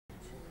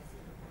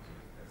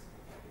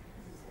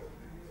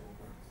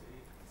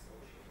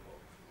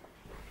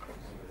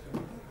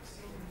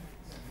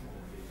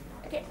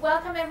Okay,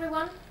 welcome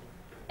everyone.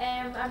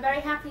 I'm very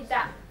happy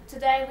that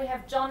today we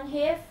have John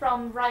here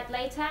from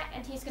WriteLatex,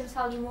 and he's going to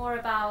tell you more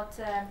about,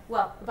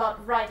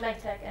 about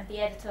WriteLatex and the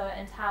editor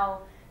and how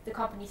the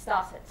company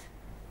started.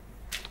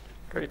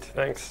 Great,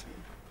 thanks.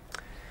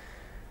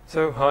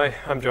 So, hi,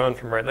 I'm John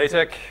from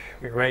WriteLatex.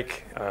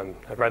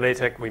 At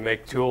WriteLatex, we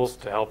make tools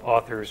to help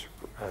authors.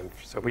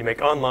 So we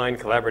make online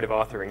collaborative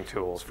authoring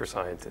tools for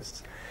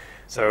scientists.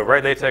 So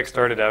WriteLatex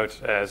started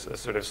out as a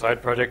sort of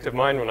side project of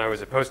mine when I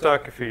was a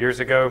postdoc a few years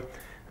ago.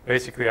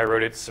 Basically, I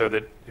wrote it so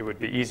that it would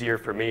be easier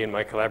for me and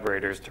my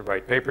collaborators to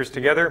write papers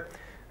together.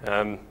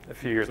 A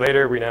few years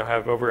later, we now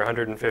have over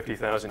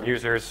 150,000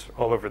 users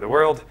all over the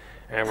world,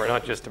 and we're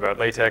not just about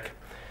LaTeX.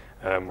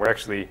 We're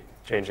actually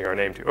changing our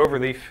name to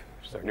Overleaf,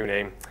 which is our new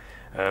name,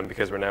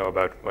 because we're now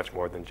about much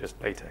more than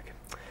just LaTeX.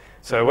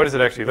 So what does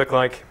it actually look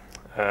like?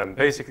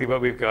 Basically,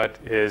 what we've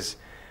got is,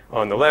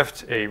 on the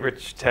left, a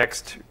rich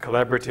text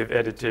collaborative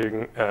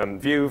editing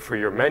view for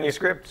your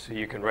manuscript, so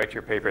you can write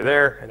your paper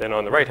there. And then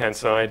on the right-hand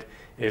side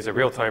is a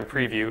real-time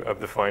preview of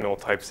the final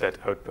typeset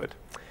output.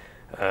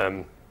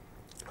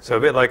 So a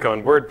bit like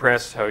on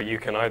WordPress, how you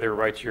can either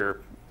write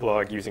your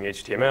blog using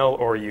HTML,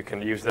 or you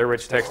can use their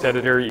rich text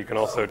editor. You can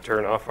also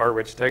turn off our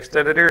rich text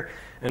editor.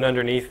 And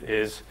underneath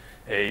is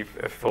a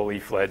fully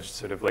fledged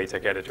sort of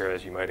LaTeX editor,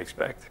 as you might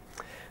expect.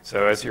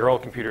 So as you're all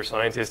computer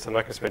scientists, I'm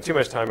not going to spend too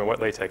much time on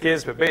what LaTeX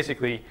is, but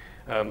basically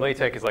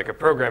LaTeX is like a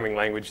programming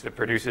language that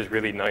produces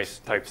really nice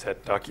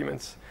typeset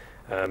documents.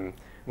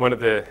 One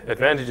of the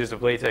advantages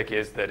of LaTeX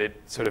is that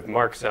it sort of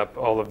marks up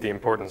all of the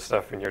important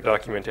stuff in your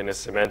document in a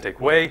semantic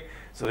way,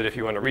 so that if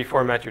you want to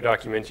reformat your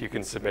document, you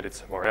can submit it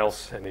somewhere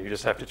else, and then you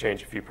just have to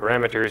change a few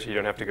parameters. You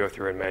don't have to go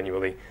through and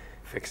manually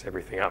fix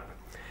everything up.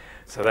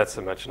 So that's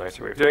a much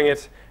nicer way of doing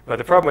it. But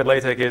the problem with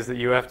LaTeX is that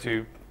you have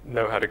to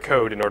know how to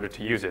code in order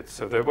to use it.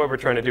 So what we're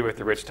trying to do with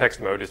the rich text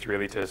mode is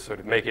really to sort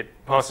of make it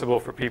possible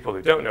for people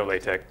who don't know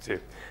LaTeX to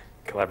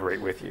collaborate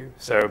with you.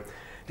 So to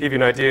give you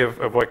an idea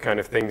of what kind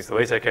of things the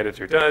LaTeX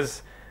editor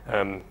does,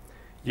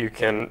 you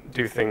can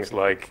do things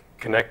like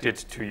connect it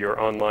to your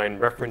online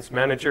reference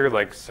manager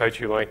like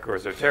SiteYouLike or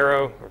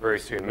Zotero, or very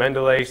soon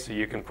Mendeley, so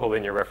you can pull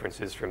in your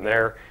references from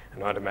there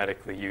and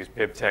automatically use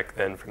BibTeX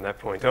then from that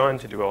point on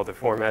to do all the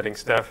formatting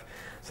stuff.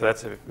 So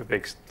that's a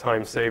big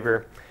time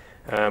saver.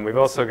 We've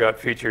also got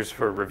features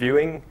for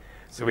reviewing.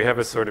 So we have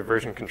a sort of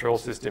version control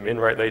system in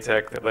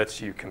WriteLatex that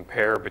lets you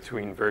compare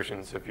between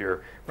versions of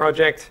your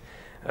project.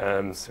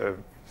 So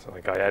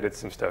like I added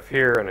some stuff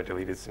here and I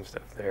deleted some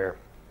stuff there.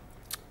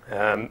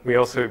 We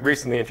also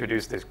recently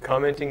introduced this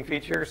commenting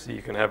feature, so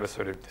you can have a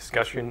sort of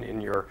discussion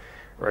in your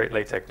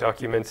WriteLatex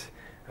document.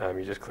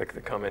 You just click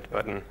the comment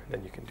button,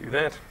 then you can do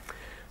that.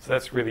 So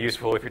that's really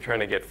useful if you're trying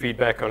to get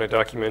feedback on a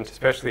document,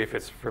 especially if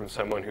it's from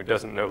someone who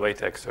doesn't know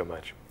LaTeX so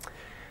much.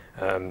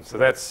 So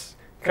that's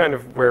kind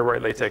of where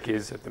WriteLatex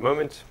is at the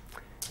moment.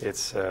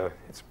 It's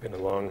been a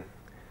long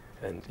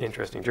and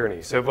interesting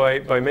journey. So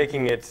by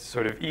making it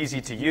sort of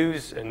easy to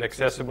use and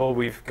accessible,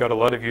 we've got a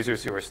lot of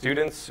users who are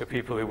students, so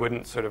people who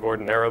wouldn't sort of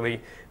ordinarily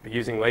be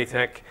using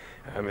LaTeX.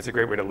 It's a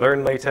great way to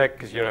learn LaTeX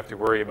because you don't have to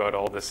worry about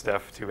all this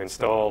stuff to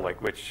install,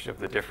 like which of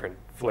the different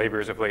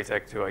flavors of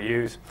LaTeX do I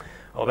use,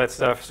 all that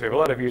stuff. So we have a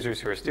lot of users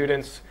who are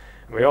students.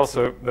 And we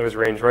also, those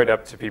range right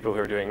up to people who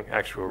are doing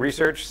actual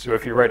research. So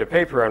if you write a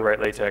paper on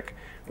WriteLatex,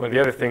 one of the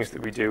other things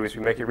that we do is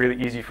we make it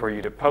really easy for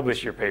you to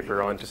publish your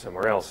paper onto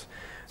somewhere else.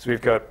 So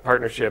we've got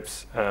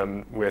partnerships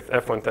with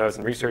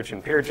F1000 Research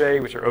and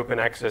PeerJ, which are open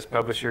access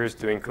publishers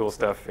doing cool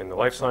stuff in the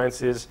life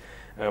sciences.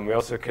 We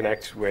also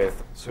connect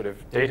with sort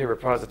of data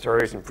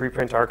repositories and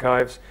preprint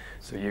archives,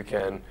 so you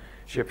can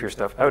ship your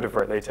stuff out of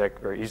WriteLatex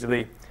very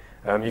easily.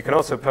 You can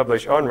also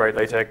publish on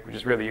WriteLatex, which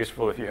is really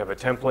useful if you have a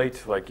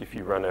template, like if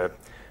you run a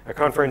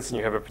conference and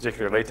you have a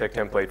particular LaTeX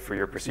template for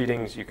your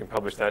proceedings, you can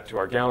publish that to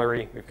our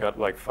gallery. We've got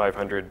like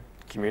 500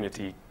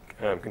 community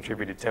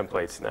contributed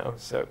templates now.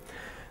 So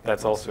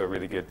that's also a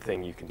really good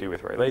thing you can do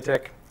with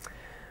WriteLatex.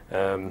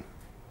 And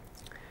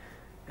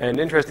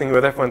interestingly,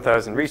 with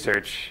F1000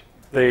 Research,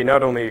 they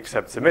not only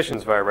accept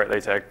submissions via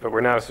WriteLatex, but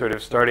we're now sort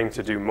of starting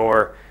to do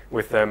more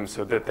with them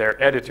so that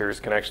their editors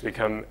can actually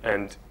come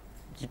and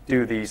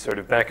do the sort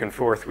of back and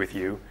forth with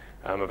you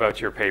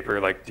about your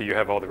paper, like do you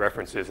have all the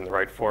references in the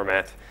right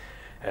format?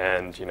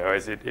 And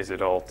is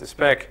it all to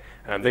spec?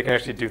 They can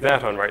actually do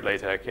that on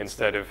WriteLatex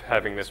instead of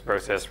having this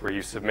process where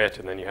you submit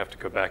and then you have to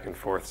go back and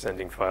forth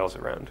sending files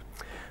around.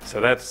 So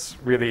that's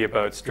really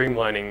about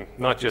streamlining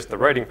not just the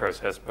writing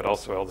process, but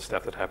also all the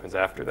stuff that happens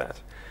after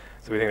that.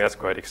 So we think that's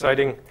quite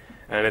exciting.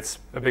 And it's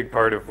a big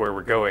part of where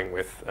we're going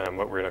with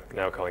what we're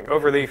now calling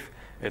Overleaf.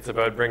 It's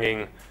about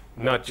bringing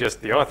not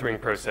just the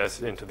authoring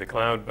process into the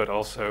cloud, but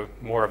also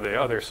more of the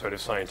other sort of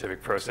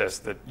scientific process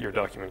that your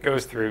document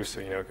goes through. So,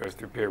 it goes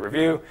through peer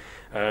review.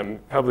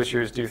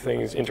 Publishers do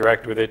things,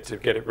 interact with it to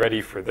get it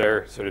ready for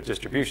their sort of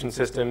distribution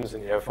systems.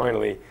 And,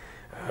 finally,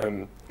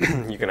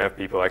 you can have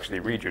people actually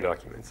read your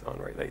documents on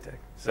WriteLatex.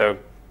 So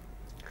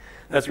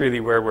that's really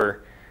where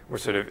we're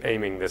sort of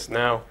aiming this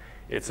now.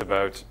 It's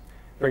about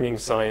bringing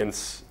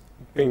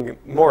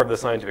more of the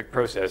scientific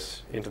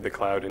process into the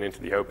cloud and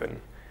into the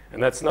open.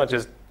 And that's not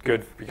just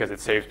good because it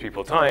saves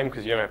people time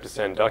because you don't have to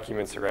send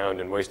documents around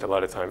and waste a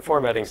lot of time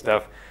formatting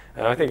stuff.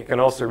 I think it can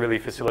also really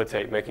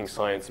facilitate making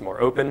science more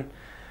open,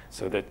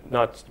 so that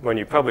not when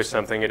you publish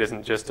something, it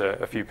isn't just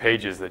a few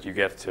pages that you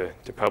get to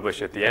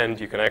publish at the end.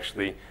 You can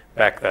actually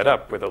back that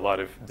up with a lot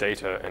of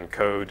data and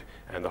code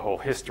and the whole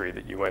history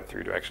that you went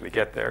through to actually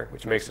get there,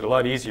 which makes it a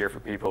lot easier for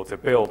people to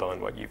build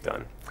on what you've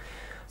done.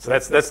 So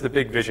that's the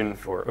big vision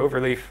for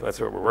Overleaf. That's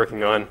what we're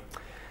working on.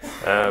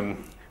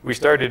 We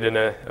started in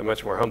a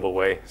much more humble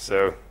way,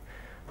 so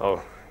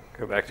I'll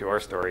go back to our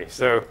story.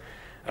 So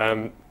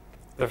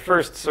the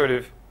first sort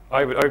of,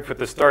 I would put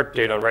the start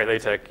date on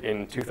WriteLatex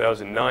in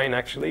 2009,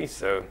 actually,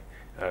 so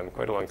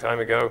quite a long time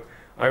ago.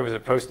 I was a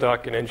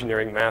postdoc in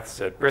engineering maths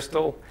at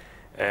Bristol,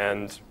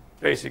 and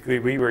basically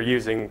we were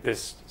using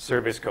this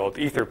service called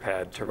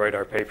Etherpad to write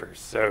our papers.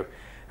 So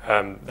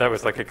that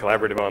was like a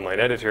collaborative online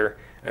editor,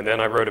 and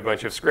then I wrote a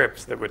bunch of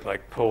scripts that would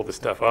like pull the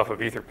stuff off of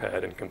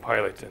Etherpad and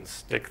compile it and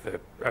stick the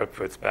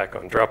outputs back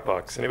on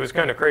Dropbox, and it was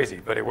kind of crazy,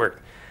 but it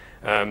worked.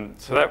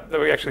 So that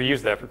we actually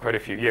used that for quite a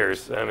few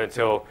years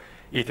until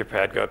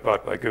Etherpad got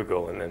bought by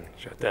Google and then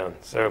shut down.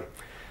 So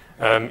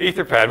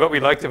Etherpad, what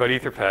we liked about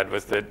Etherpad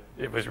was that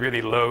it was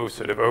really low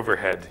sort of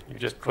overhead. You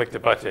just clicked a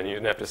button, you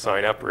didn't have to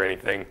sign up or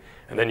anything,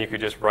 and then you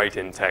could just write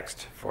in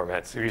text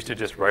format. So we used to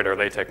just write our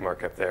LaTeX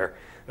markup there.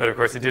 But of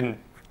course, it didn't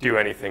do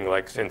anything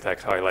like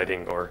syntax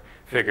highlighting or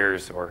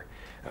figures or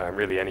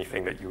really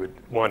anything that you would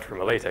want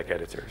from a LaTeX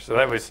editor. So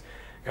that was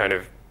kind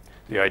of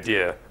the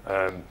idea.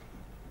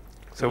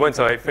 So once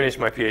I finished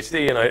my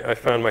PhD and I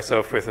found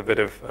myself with a bit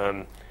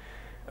of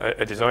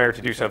a desire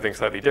to do something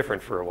slightly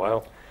different for a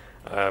while,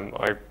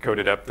 I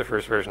coded up the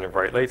first version of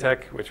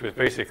WriteLatex, which was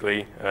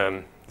basically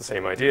the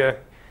same idea.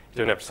 You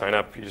don't have to sign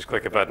up. You just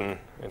click a button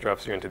and it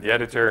drops you into the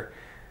editor.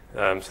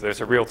 So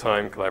there's a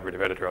real-time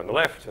collaborative editor on the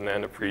left and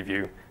then a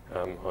preview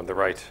on the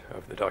right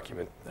of the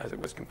document as it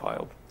was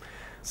compiled.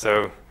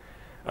 So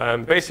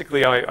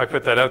basically, I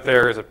put that out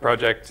there as a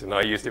project, and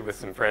I used it with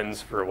some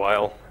friends for a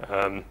while.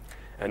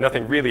 And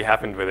nothing really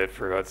happened with it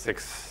for about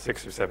six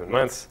or 7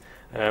 months.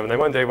 And then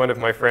one day, one of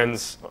my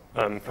friends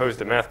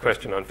posed a math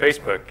question on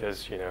Facebook,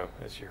 as you know,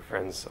 as your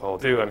friends all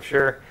do, I'm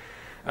sure.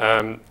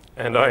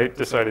 And I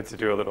decided to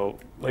do a little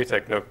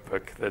LaTeX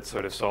notebook that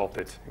sort of solved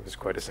it. It was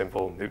quite a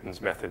simple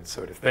Newton's method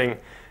sort of thing,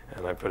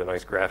 and I put a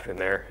nice graph in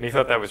there. And he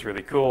thought that was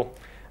really cool,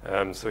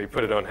 so he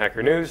put it on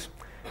Hacker News,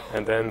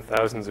 and then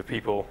thousands of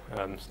people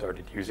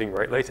started using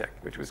WriteLatex,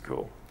 which was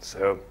cool.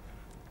 So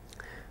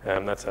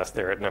that's us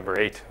there at number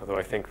 8, although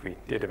I think we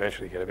did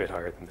eventually get a bit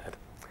higher than that.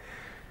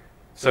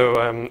 So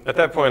at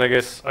that point, I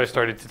guess I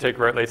started to take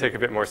WriteLatex a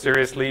bit more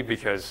seriously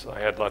because I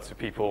had lots of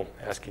people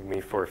asking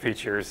me for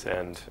features,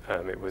 and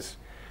it was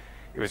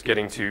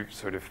getting to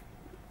sort of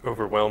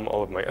overwhelm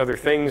all of my other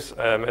things.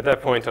 At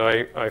that point,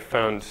 I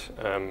found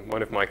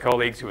one of my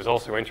colleagues who was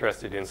also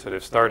interested in sort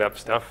of startup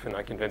stuff, and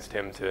I convinced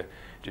him to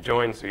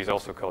join. So he's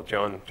also called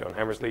John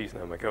Hammersley. He's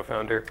now my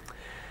co-founder.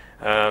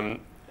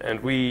 And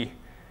we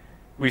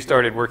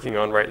started working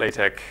on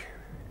WriteLatex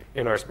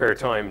in our spare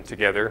time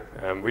together.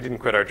 We didn't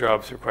quit our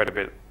jobs for quite a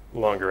bit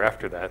longer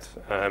after that.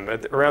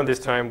 Around this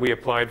time, we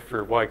applied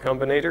for Y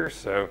Combinator.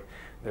 So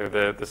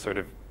they're the sort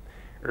of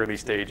early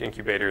stage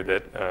incubator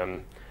that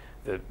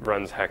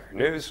runs Hacker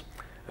News.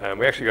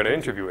 We actually got an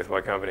interview with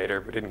Y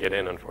Combinator, but didn't get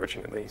in,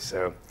 unfortunately.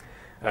 So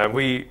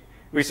we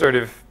sort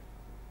of,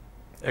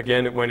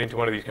 again, it went into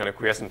one of these kind of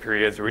quiescent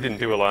periods where we didn't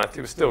do a lot.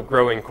 It was still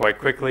growing quite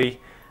quickly,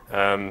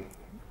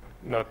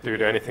 not due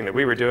to anything that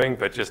we were doing,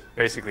 but just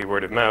basically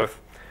word of mouth.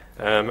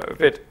 A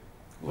bit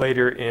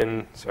later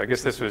in, so I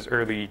guess this was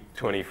early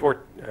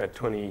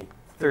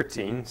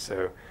 2013,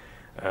 so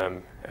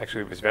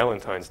actually it was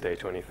Valentine's Day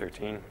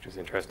 2013, which was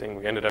interesting.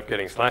 We ended up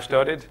getting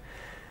Slashdotted,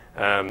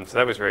 so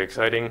that was very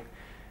exciting.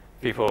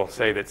 People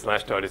say that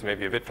Slashdot is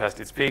maybe a bit past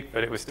its peak,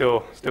 but it was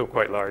still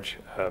quite large,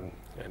 and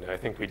I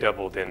think we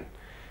doubled in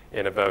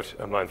about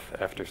a month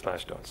after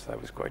Slashdot, so that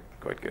was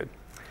quite good.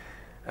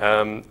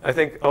 I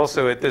think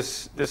also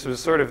this was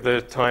sort of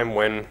the time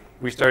when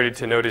we started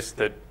to notice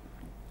that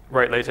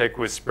WriteLatex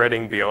was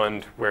spreading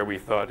beyond where we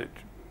thought it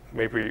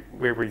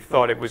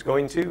was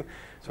going to.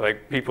 So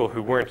like people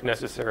who weren't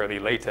necessarily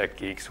LaTeX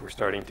geeks were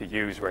starting to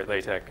use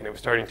WriteLatex, and it was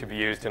starting to be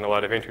used in a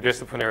lot of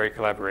interdisciplinary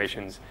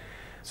collaborations.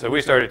 So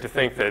we started to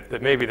think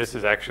that maybe this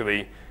is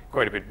actually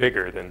quite a bit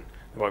bigger than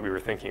what we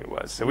were thinking it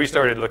was. So we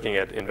started looking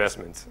at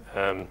investments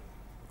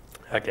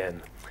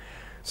again.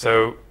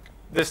 So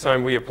this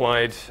time we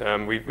applied,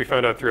 we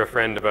found out through a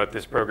friend about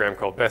this program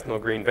called Bethnal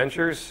Green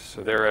Ventures.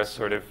 So they're a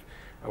sort of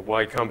a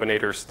Y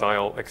Combinator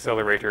style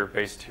accelerator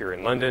based here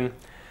in London.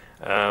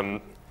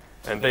 And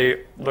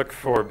they look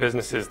for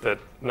businesses that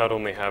not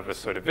only have a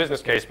sort of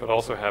business case, but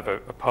also have a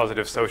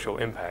positive social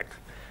impact.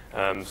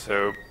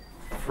 So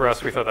for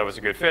us, we thought that was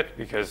a good fit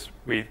because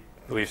we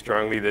believe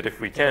strongly that if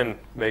we can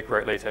make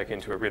WriteLatex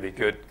into a really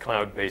good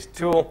cloud-based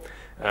tool,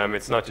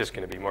 it's not just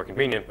going to be more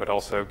convenient, but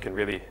also can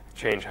really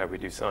change how we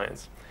do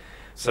science.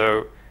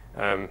 So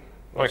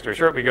long story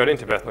short, we got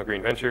into Bethnal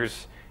Green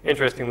Ventures.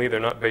 Interestingly,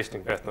 they're not based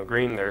in Bethnal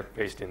Green. They're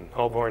based in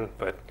Holborn,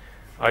 but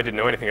I didn't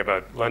know anything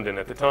about London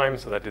at the time,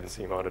 so that didn't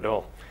seem odd at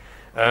all.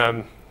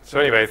 So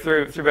anyway,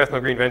 through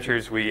Bethnal Green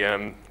Ventures, we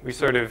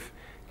sort of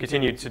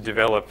continued to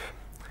develop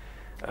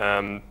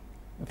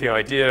the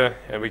idea,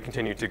 and we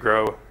continued to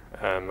grow.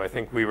 I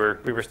think we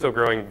were still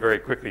growing very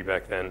quickly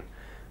back then,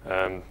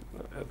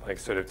 like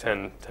sort of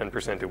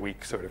 10% a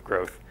week sort of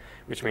growth,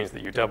 which means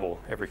that you double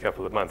every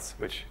couple of months,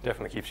 which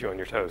definitely keeps you on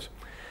your toes.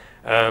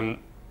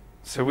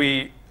 So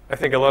I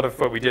think a lot of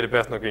what we did at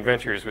Bethnal Green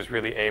Ventures was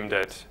really aimed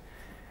at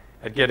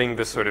getting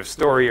the sort of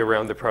story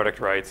around the product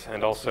right,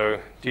 and also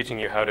teaching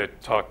you how to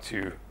talk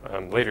to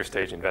later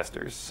stage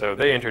investors. So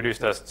they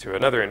introduced us to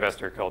another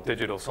investor called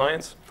Digital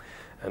Science,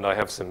 and I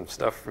have some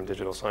stuff from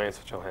Digital Science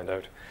which I'll hand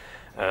out.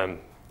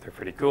 They're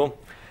pretty cool.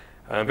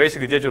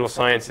 Basically, Digital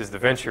Science is the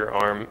venture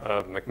arm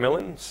of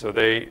Macmillan. So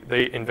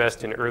they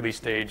invest in early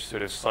stage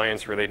sort of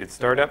science-related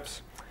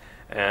startups.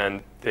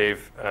 And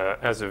they've,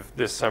 as of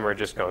this summer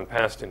just gone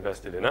past,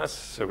 invested in us.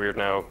 So we're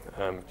now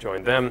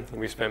joined them.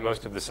 And we spent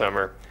most of the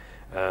summer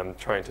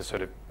trying to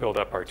sort of build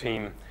up our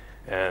team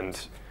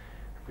and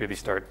really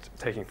start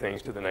taking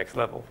things to the next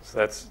level. So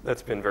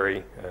that's been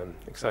very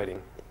exciting.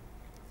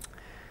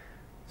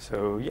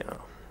 So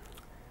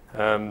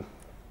yeah,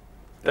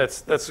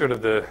 that's sort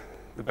of the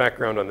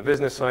background on the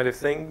business side of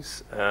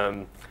things.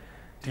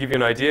 To give you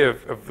an idea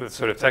of the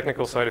sort of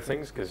technical side of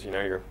things, because you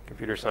know you're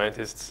computer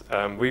scientists,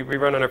 we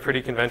run on a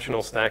pretty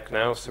conventional stack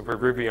now. So we're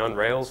Ruby on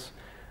Rails.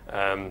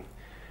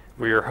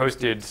 We are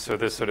hosted, so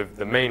this sort of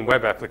the main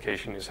web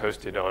application is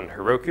hosted on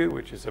Heroku,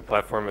 which is a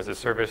platform as a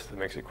service that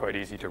makes it quite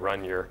easy to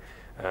run your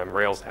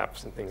Rails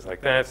apps and things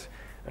like that.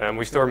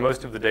 We store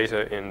most of the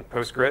data in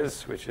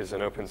Postgres, which is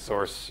an open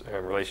source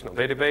relational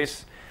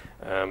database,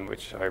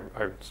 which I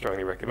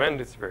strongly recommend.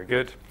 It's very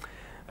good.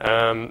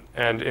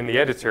 And in the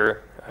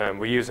editor,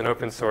 we use an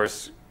open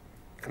source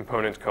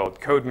component called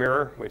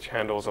CodeMirror, which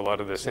handles a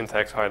lot of the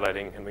syntax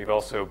highlighting, and we've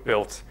also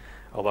built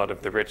a lot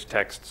of the rich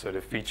text sort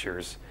of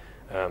features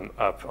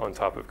up on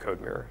top of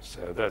CodeMirror.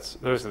 So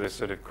those are the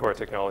sort of core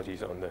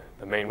technologies on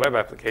the main web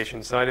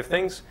application side of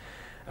things.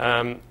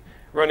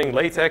 Running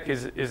LaTeX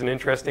is an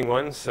interesting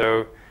one.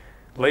 So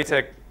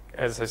LaTeX,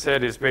 as I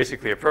said, is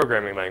basically a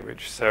programming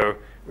language. So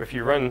if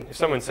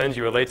someone sends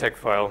you a LaTeX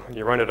file and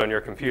you run it on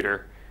your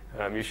computer,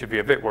 you should be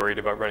a bit worried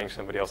about running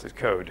somebody else's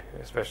code,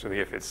 especially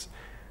if it's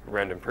a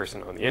random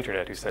person on the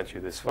internet who sent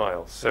you this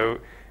file. So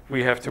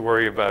we have to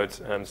worry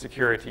about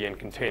security and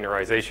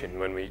containerization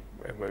when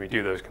we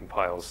do those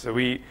compiles. So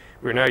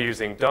we're now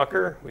using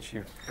Docker, which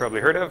you've probably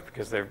heard of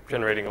because they're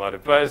generating a lot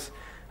of buzz.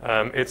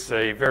 It's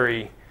a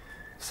very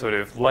sort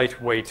of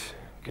lightweight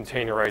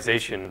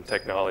containerization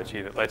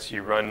technology that lets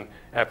you run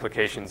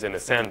applications in a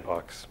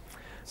sandbox.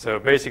 So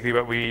basically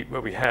what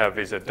we have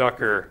is a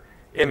Docker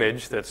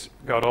image that's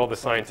got all the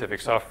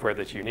scientific software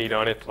that you need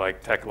on it,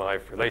 like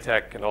TechLive for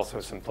LaTeX, and also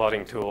some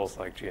plotting tools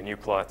like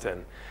GNUplot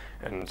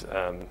and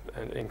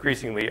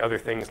increasingly other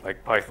things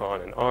like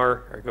Python and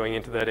R are going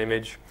into that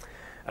image.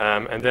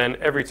 And then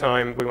every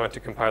time we want to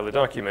compile a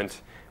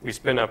document, we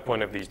spin up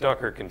one of these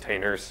Docker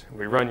containers.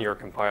 We run your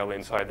compile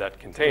inside that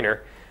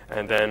container,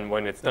 and then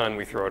when it's done,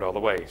 we throw it all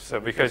away. So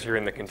because you're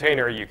in the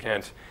container, you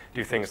can't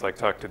do things like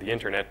talk to the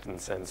internet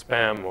and send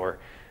spam or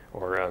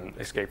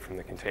escape from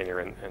the container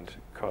and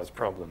cause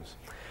problems.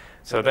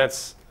 So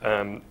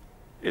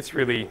it's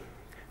really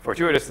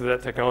fortuitous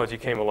that technology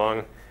came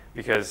along,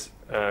 because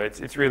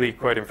it's really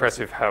quite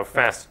impressive how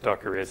fast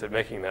Docker is at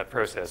making that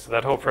process. So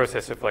that whole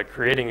process of like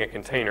creating a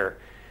container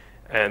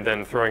and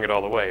then throwing it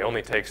all away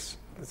only takes,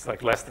 it's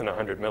like less than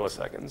 100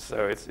 milliseconds.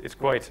 So it's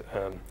quite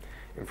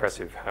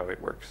impressive how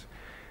it works.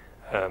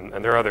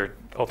 And there are other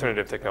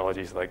alternative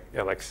technologies like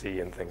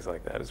LXC and things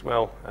like that as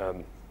well.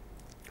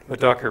 But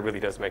Docker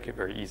really does make it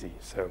very easy.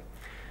 So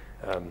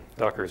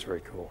Docker is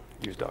very cool.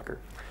 Use Docker.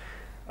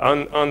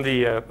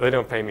 They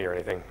don't pay me or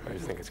anything. I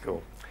just think it's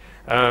cool.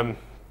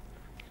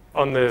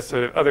 On the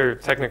sort of other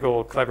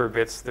technical clever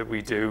bits that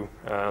we do,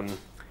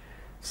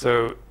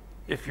 so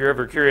if you're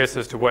ever curious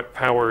as to what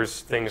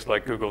powers things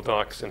like Google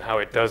Docs and how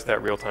it does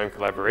that real-time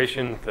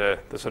collaboration, the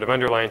sort of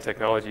underlying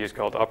technology is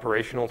called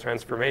operational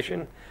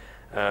transformation.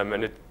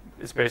 And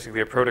it's basically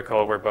a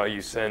protocol whereby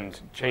you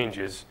send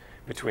changes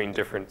between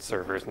different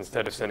servers.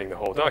 Instead of sending the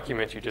whole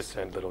document, you just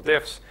send little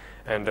diffs.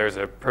 And there's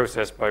a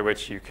process by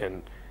which you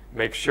can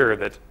make sure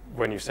that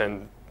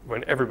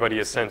when everybody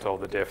has sent all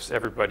the diffs,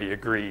 everybody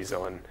agrees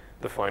on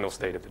the final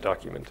state of the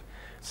document.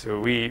 So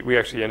we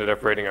actually ended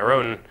up writing our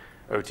own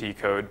OT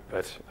code,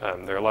 but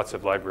there are lots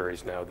of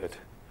libraries now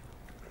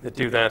that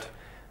do that.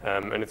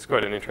 And it's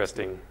quite an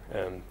interesting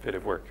bit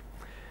of work.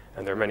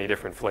 And there are many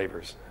different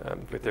flavors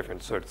with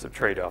different sorts of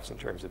trade-offs in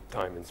terms of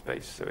time and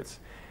space. So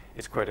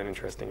it's quite an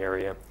interesting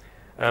area.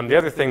 The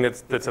other thing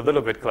that's a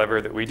little bit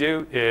clever that we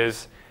do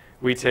is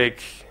we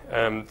take,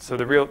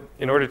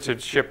 in order to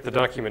ship the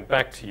document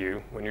back to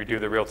you when you do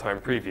the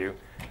real-time preview,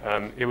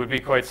 it would be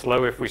quite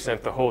slow if we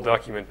sent the whole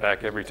document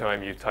back every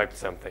time you typed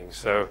something.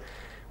 So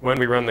when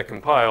we run the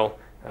compile,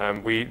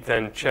 we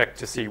then check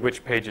to see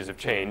which pages have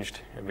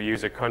changed, and we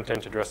use a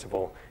content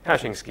addressable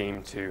hashing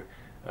scheme to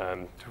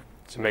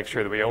make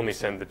sure that we only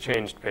send the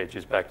changed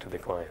pages back to the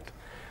client.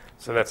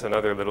 So that's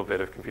another little bit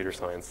of computer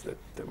science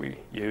that we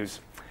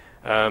use.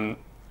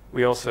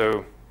 We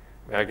also,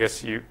 I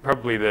guess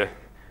probably the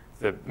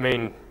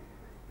main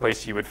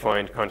place you would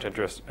find content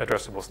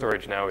addressable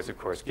storage now is, of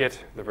course,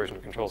 Git, the version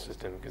control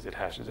system, because it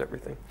hashes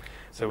everything.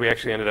 So we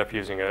actually ended up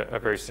using a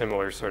very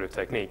similar sort of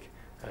technique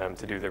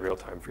to do the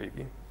real-time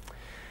preview.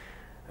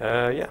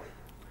 Yeah.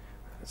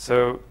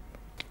 So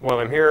while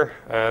I'm here,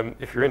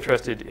 if you're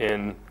interested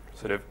in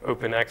sort of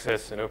open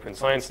access and open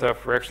science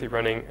stuff, we're actually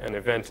running an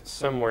event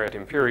somewhere at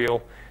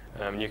Imperial.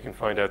 You can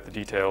find out the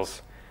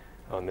details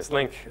on this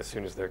link as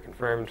soon as they're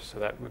confirmed. So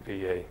that would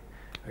be a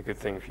good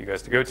thing for you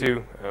guys to go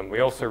to. We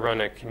also run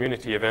a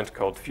community event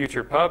called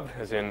Future Pub,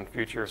 as in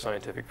Future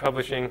Scientific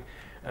Publishing,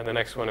 and the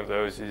next one of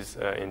those is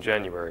in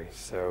January,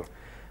 so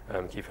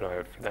keep an eye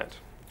out for that.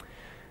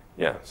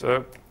 Yeah,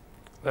 so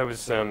that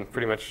was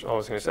pretty much all I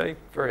was going to say.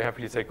 Very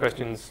happy to take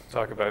questions,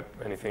 talk about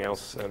anything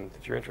else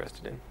that you're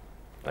interested in.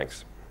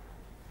 Thanks.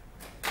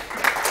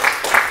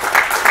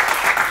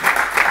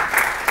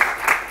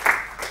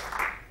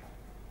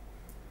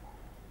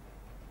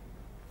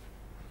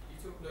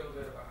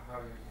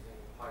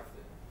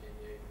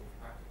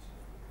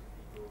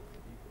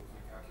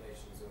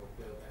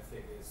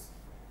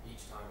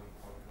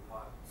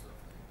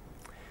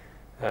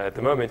 At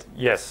the moment,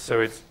 yes. So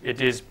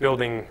it is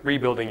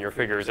rebuilding your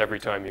figures every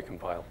time you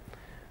compile.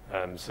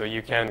 So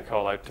you can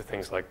call out to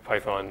things like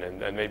Python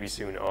and maybe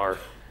soon R,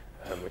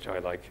 which I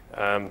like.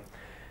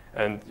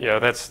 And you know,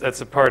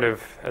 that's a part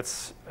of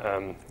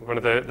one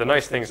of the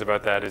nice things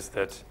about that is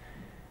that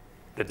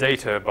the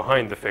data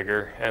behind the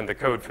figure and the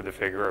code for the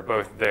figure are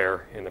both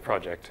there in the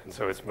project, and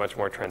so it's much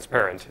more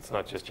transparent. It's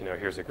not just, you know,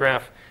 here's a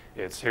graph.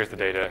 It's here's the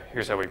data.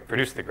 Here's how we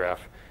produce the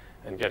graph,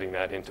 and getting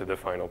that into the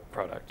final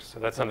product. So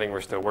that's something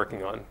we're still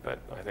working on, but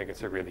I think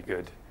it's a really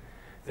good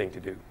thing to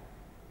do.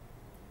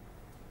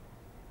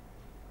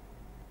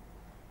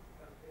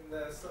 In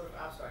the sort of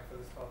abstract for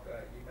this talk,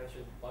 you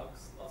mentioned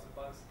bugs, lots of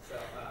bugs. So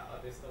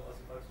are there still lots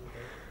of bugs with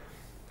data?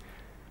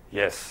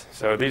 Yes.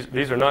 So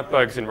these are not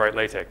bugs in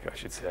WriteLatex, I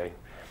should say.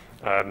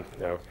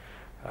 No.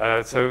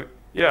 So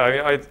yeah, I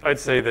mean, I'd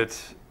say that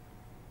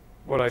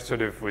what I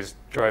sort of was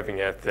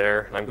driving at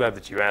there, and I'm glad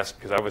that you asked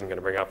because I wasn't going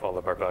to bring up all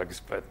of our bugs,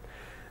 but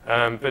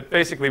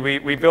basically,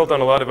 we built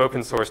on a lot of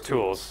open source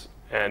tools,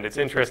 and it's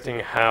interesting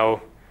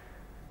how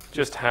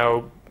sort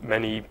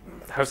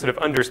of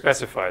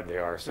underspecified they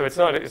are. So it's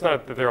not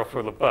that they're all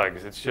full of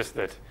bugs. It's just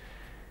that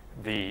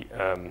the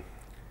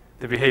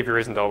behavior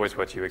isn't always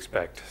what you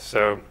expect.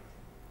 So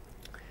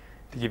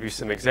to give you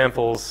some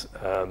examples,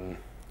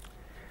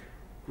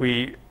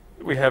 we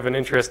have an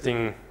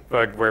interesting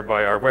bug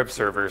whereby our web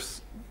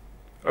servers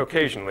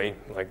occasionally,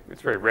 like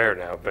it's very rare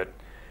now, but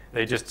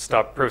they just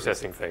stop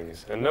processing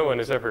things. And no one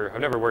has I've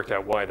never worked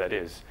out why that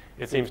is.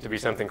 It seems to be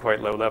something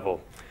quite low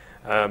level.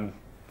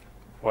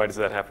 Why does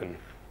that happen?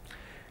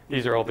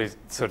 These are all these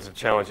sorts of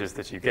challenges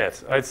that you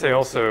get. I'd say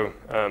also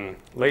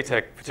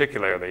LaTeX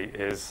particularly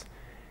is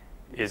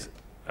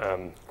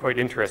quite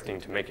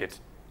interesting to make it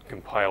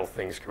compile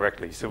things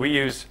correctly. So we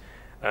use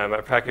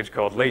a package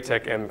called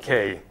LaTeX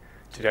MK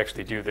to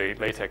actually do the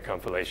LaTeX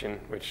compilation,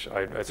 which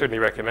I certainly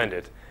recommend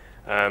it.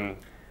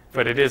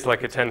 But it is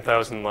like a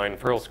 10,000 line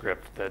Perl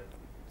script that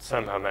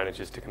somehow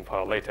manages to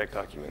compile LaTeX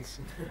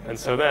documents. And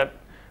so that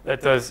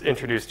does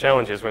introduce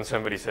challenges when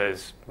somebody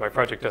says, my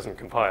project doesn't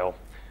compile,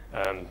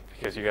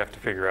 because you have to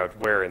figure out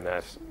where in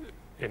that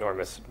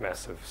enormous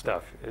mess of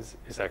stuff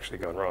is actually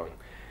going wrong.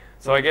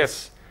 So I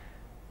guess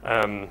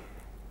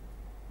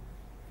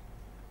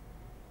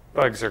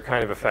bugs are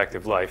kind of a fact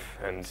of life,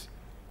 and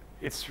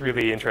it's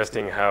really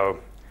interesting how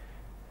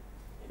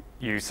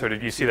you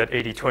see that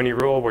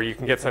 80-20 rule where you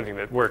can get something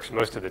that works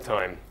most of the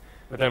time.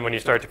 But then when you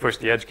start to push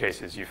the edge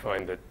cases, you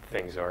find that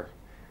things are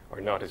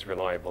not as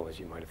reliable as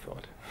you might have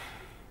thought.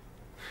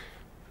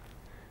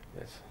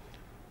 Yes?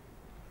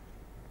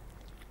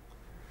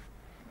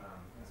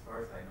 As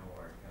far as I know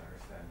or can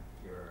understand,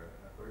 your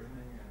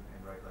versioning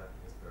in WriteLatex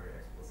is very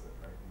explicit,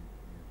 right?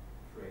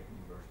 You create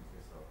new versions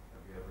yourself.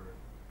 Have you ever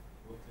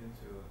looked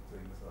into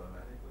doing this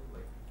automatically,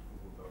 like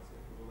Google Docs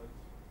equivalent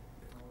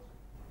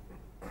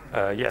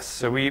technology? Yes,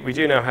 so we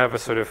do now have a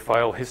sort of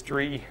file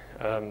history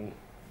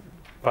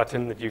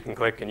button that you can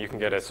click, and you can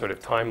get a sort of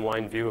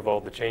timeline view of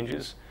all the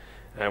changes.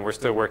 And we're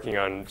still working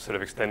on sort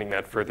of extending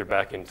that further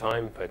back in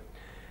time, but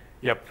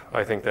yep,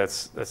 I think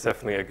that's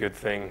definitely a good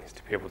thing, is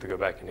to be able to go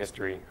back in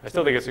history. I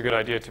still think it's a good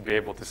idea to be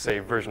able to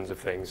save versions of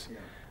things.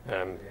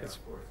 Yeah, of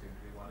course,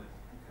 you want it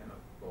kind of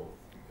both,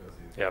 because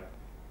yep.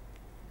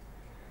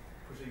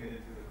 Pushing it into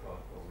the cloud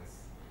always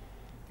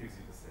gives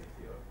you the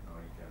safety of,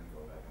 you can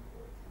go back and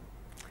forth.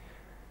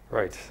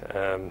 Right.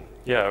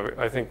 Yeah,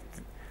 I think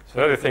so.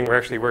 Another thing we're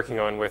actually working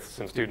on with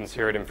some students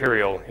here at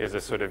Imperial is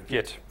a sort of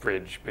Git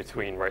bridge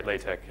between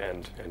WriteLatex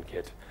and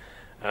Git.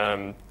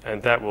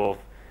 And that will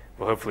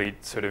hopefully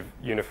sort of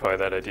unify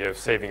that idea of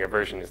saving a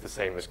version is the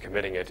same as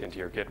committing it into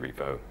your Git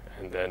repo.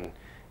 And then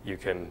you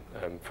can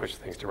push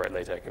things to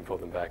WriteLatex and pull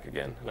them back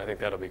again. And I think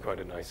that'll be quite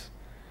a nice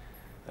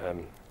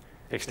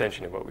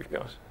extension of what we've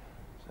got.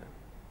 So.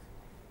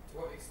 To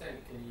what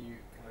extent can you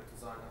kind of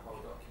design a whole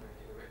document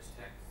in a rich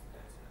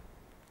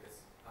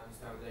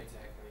understand with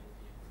LaTeX, I mean,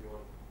 you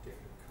want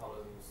different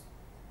columns.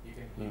 You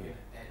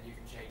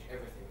can change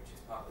everything, which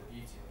is part of the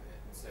beauty of it.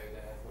 And so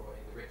therefore,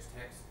 in the rich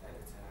text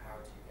editor, how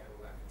do you get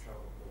all that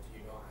control, or do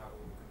you not have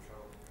all the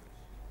control?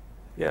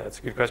 Yeah, that's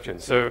a good question.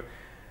 So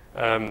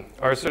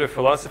our sort of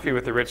philosophy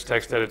with the rich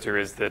text editor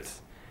is that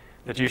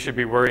you should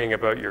be worrying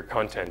about your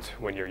content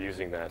when you're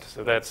using that.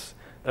 So that's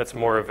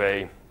more of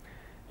a,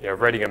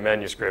 writing a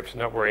manuscript,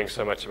 not worrying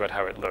so much about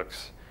how it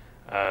looks.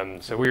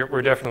 So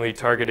we're definitely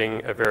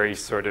targeting a very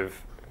sort of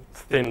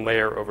thin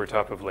layer over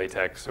top of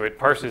LaTeX. So it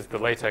parses the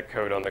LaTeX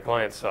code on the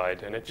client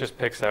side, and it just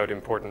picks out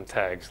important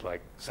tags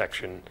like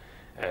section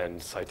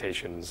and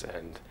citations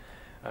and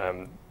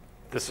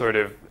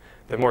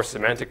the more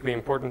semantically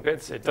important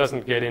bits. It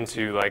doesn't get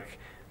into like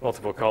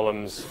multiple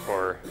columns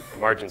or the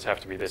margins have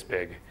to be this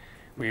big.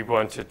 We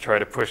want to try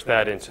to push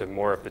that into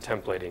more of the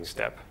templating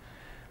step.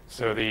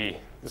 So the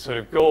sort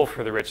of goal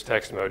for the rich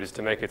text mode is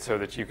to make it so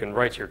that you can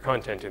write your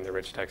content in the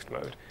rich text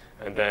mode,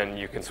 and then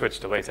you can switch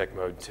to LaTeX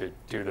mode to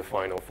do the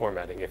final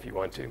formatting if you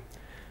want to.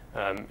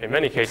 In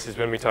many cases,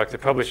 when we talk to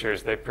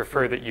publishers, they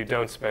prefer that you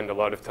don't spend a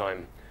lot of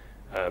time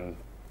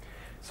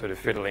sort of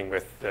fiddling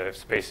with the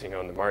spacing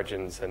on the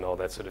margins and all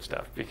that sort of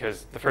stuff,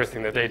 because the first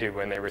thing that they do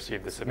when they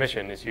receive the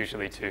submission is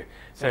usually to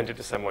send it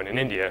to someone in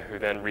India who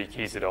then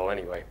rekeys it all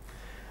anyway.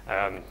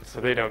 So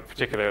they don't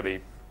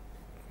particularly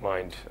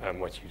mind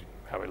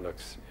how it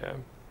looks.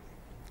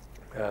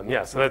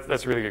 So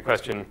that's a really good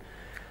question.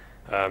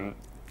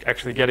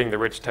 Actually getting the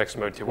rich text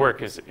mode to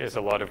work is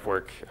a lot of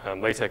work.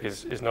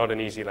 LaTeX is not an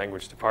easy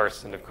language to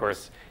parse, and of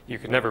course you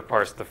could never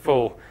parse the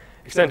full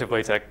extent of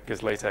LaTeX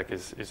because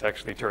LaTeX is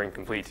actually Turing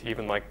complete.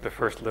 Even like the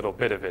first little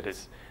bit of it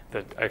is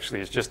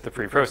just the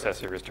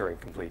preprocessor is Turing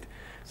complete.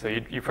 So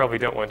you probably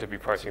don't want to be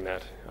parsing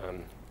that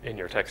in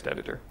your text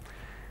editor.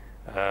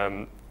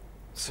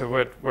 So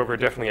what we're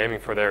definitely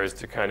aiming for there is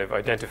to kind of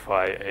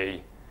identify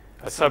a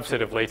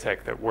subset of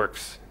LaTeX that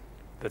works,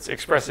 that's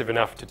expressive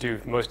enough to do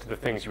most of the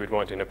things you would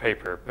want in a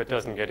paper, but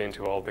doesn't get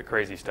into all the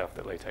crazy stuff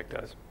that LaTeX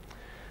does.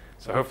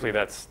 So hopefully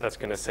that's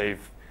going to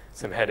save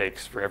some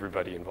headaches for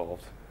everybody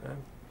involved.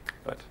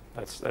 But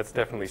that's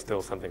definitely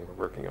still something we're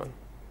working on.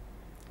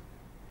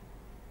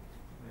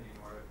 Maybe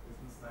more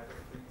business side of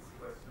things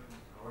question.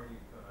 How are you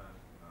gonna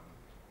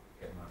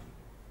get money?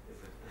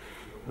 Is it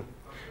the open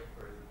concept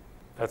or is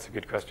it? That's a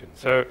good question.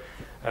 So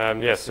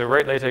yes, so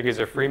WriteLatex is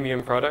a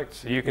freemium product.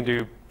 So you can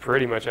do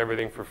pretty much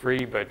everything for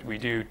free, but we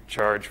do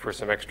charge for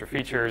some extra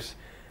features,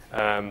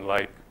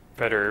 like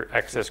better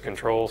access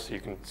control, so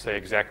you can say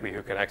exactly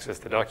who can access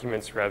the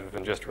documents rather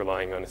than just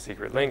relying on a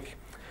secret link.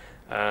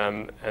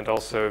 And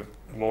also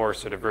more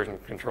sort of version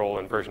control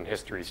and version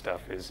history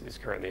stuff is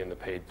currently in the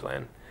paid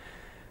plan.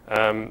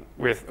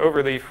 With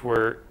Overleaf,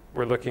 we're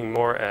looking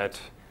more at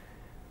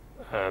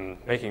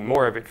making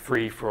more of it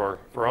free for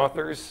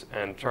authors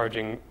and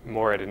charging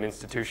more at an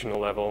institutional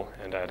level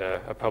and at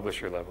a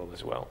publisher level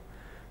as well.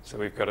 So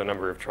we've got a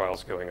number of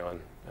trials going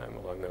on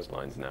along those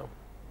lines now.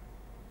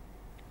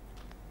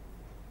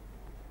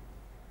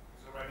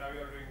 So right now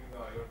you're doing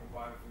your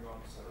compliant thing on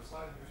the server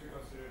side. Have you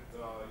considered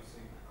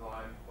using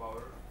client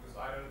power? Because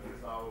I know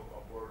there's now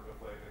a board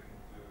of LaTeX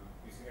into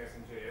using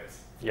ASM.js.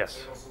 Yes.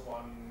 There's also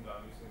one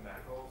using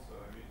Knuckle. So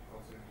have you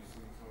considered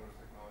using some of those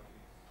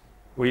technologies?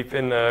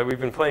 We've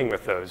been playing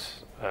with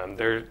those.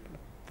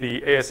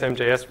 The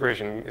ASM.js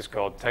version is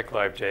called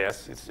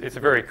TechLive.js. It's a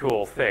very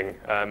cool thing.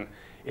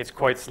 It's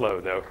quite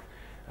slow though,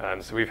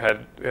 so we've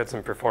had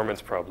some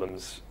performance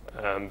problems.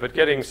 But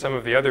getting some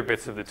of the other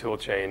bits of the tool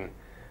chain,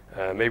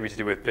 maybe to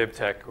do with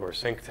BibTeX or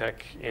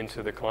SyncTech,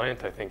 into the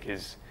client, I think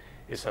is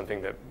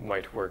something that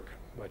might work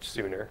much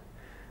sooner.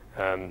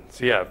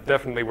 So yeah,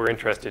 definitely we're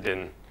interested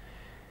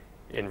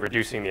in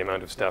reducing the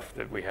amount of stuff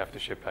that we have to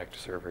ship back to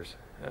servers,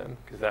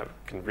 because that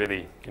can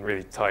really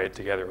tie it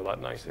together a lot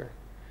nicer.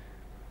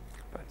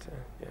 But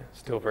yeah,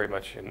 still very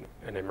much an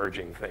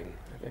emerging thing,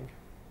 I think.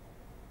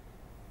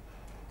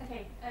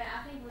 Okay,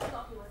 I think we'll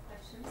stop you with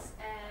questions.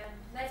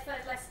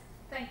 Let's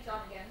thank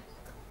John again.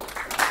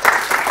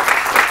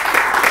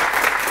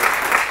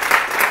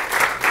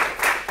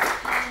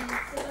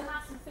 So we'll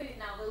have some food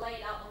now. We'll lay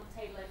it out on the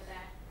table over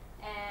there.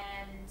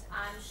 And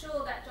I'm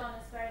sure that John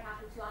is very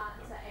happy to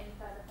answer any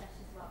further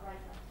questions about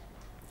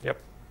WriteLatex. Yep.